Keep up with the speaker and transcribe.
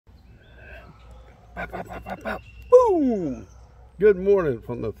Pop, pop, pop, pop, pop. Boom! Good morning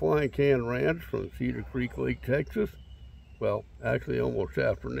from the Flying Can Ranch from Cedar Creek Lake, Texas. Well, actually almost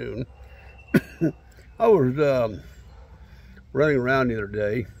afternoon. I was running around the other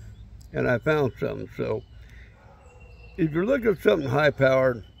day and I found something. So if you're looking for something high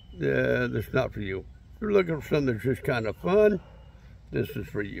powered, that's not for you. If you're looking for something that's just kind of fun, this is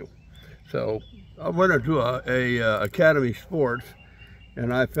for you. So I went into a Academy Sports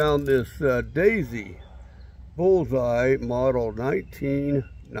and I found this Daisy Bullseye model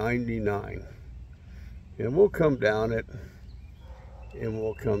 1999. And we'll come down it.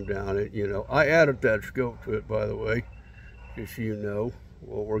 You know, I added that scope to it, by the way, just so you know.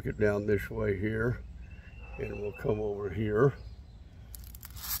 We'll work it down this way here, and we'll come over here,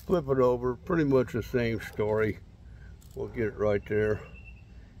 flip it over, pretty much the same story. We'll get it right there,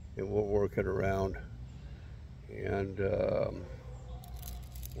 and we'll work it around, and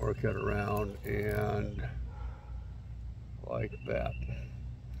like that.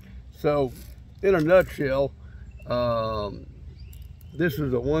 So, in a nutshell, this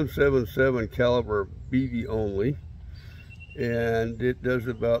is a 177 caliber BB only, and it does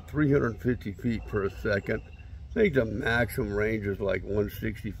about 350 feet per second. I think the maximum range is like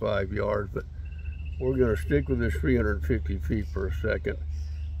 165 yards, but we're going to stick with this 350 feet per second,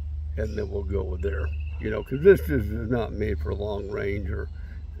 and then we'll go with there. You know, because this is not made for long range or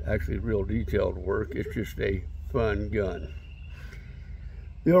actually real detailed work. It's just a fun gun.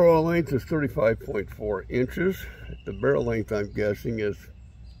 The overall length is 35.4 inches. The barrel length, I'm guessing, is,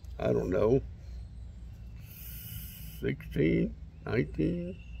 I don't know, 16,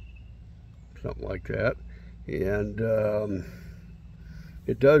 19, something like that. And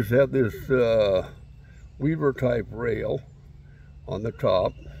it does have this Weaver type rail on the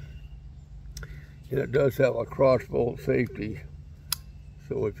top. And it does have a crossbolt safety.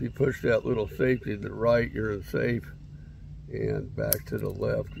 So if you push that little safety to the right, you're in safe. And back to the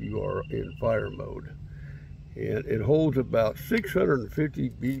left, you are in fire mode. And it holds about 650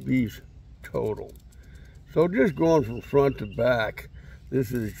 BBs total. So just going from front to back,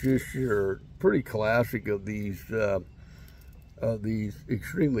 this is just your pretty classic of these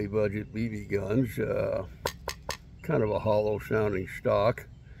extremely budget BB guns. Kind of a hollow sounding stock.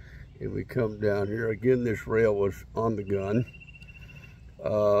 And we come down here. Again, this rail was on the gun.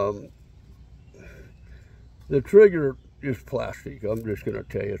 The trigger is plastic. I'm just going to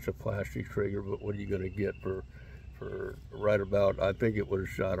tell you it's a plastic trigger, but what are you going to get for right about, I think it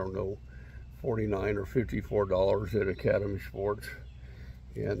was, I don't know, $49 or $54 at Academy Sports.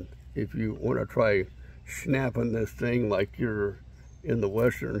 And if you want to try snapping this thing like you're in the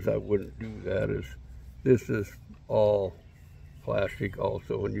Westerns, I wouldn't do that. This is all plastic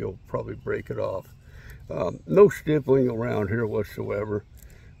also, and you'll probably break it off. No stippling around here whatsoever,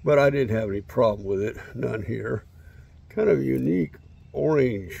 but I didn't have any problem with it, none here. Kind of a unique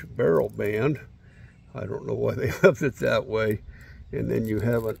orange barrel band. I don't know why they left it that way. And then you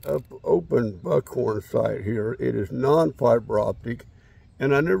have an open buckhorn sight here. It is non-fiber optic,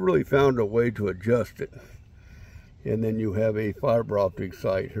 and I never really found a way to adjust it. And then you have a fiber optic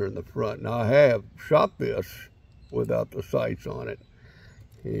sight here in the front. Now I have shot this without the sights on it,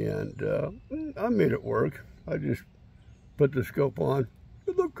 and I made it work. I just put the scope on.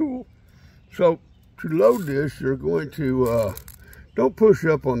 It looked cool. So to load this, you're going to, don't push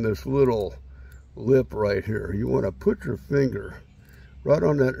up on this little lip right here. You want to put your finger right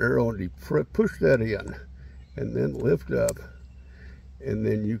on that arrow and push that in, and then lift up, and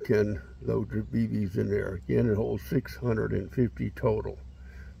then you can load your BBs in there. Again, it holds 650 total,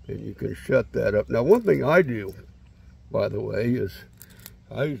 and you can shut that up. Now, one thing I do, by the way, is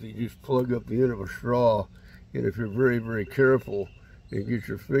I usually just plug up the end of a straw, and if you're very, very careful and get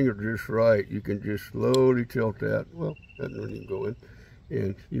your finger just right, you can just slowly tilt that. Well, that doesn't even go in,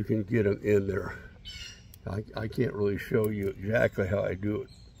 and you can get them in there. I can't really show you exactly how I do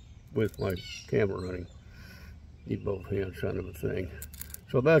it with my camera running. Need both hands, kind of a thing.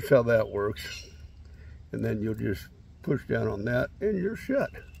 So that's how that works. And then you'll just push down on that, and you're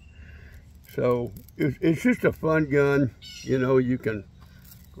shut. So it's just a fun gun. You know, you can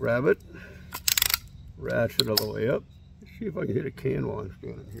grab it, ratchet all the way up. Let's see if I can hit a can while I'm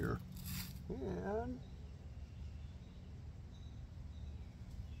standing here. And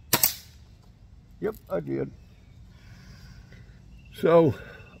yep, I did. So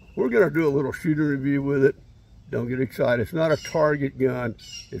we're going to do a little shooting review with it. Don't get excited. It's not a target gun.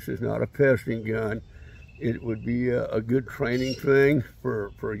 This is not a pesting gun. It would be a good training thing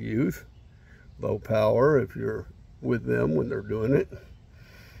for youth. Low power if you're with them when they're doing it.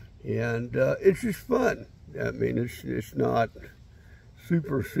 And it's just fun. I mean, it's not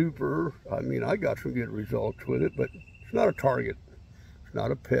super, I mean, I got some good results with it, but it's not a target. It's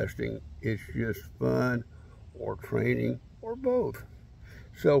not a pesting. It's just fun or training or both.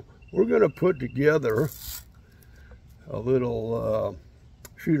 So we're going to put together a little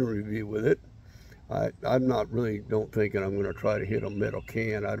shooting review with it. I'm not really don't thinking I'm going to try to hit a metal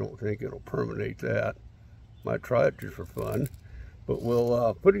can. I don't think it'll permanate that. Might try it just for fun, but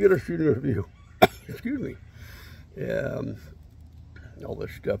we'll put together a shooting review. Excuse me. All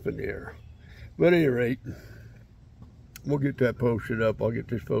this stuff in there. But at any rate, we'll get that posted up. I'll get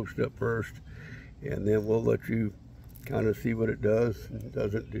this posted up first, and then we'll let you kind of see what it does and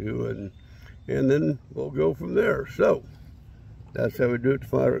doesn't do, and then we'll go from there. So that's how we do it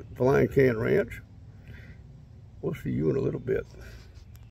at Flying Can Ranch. We'll see you in a little bit.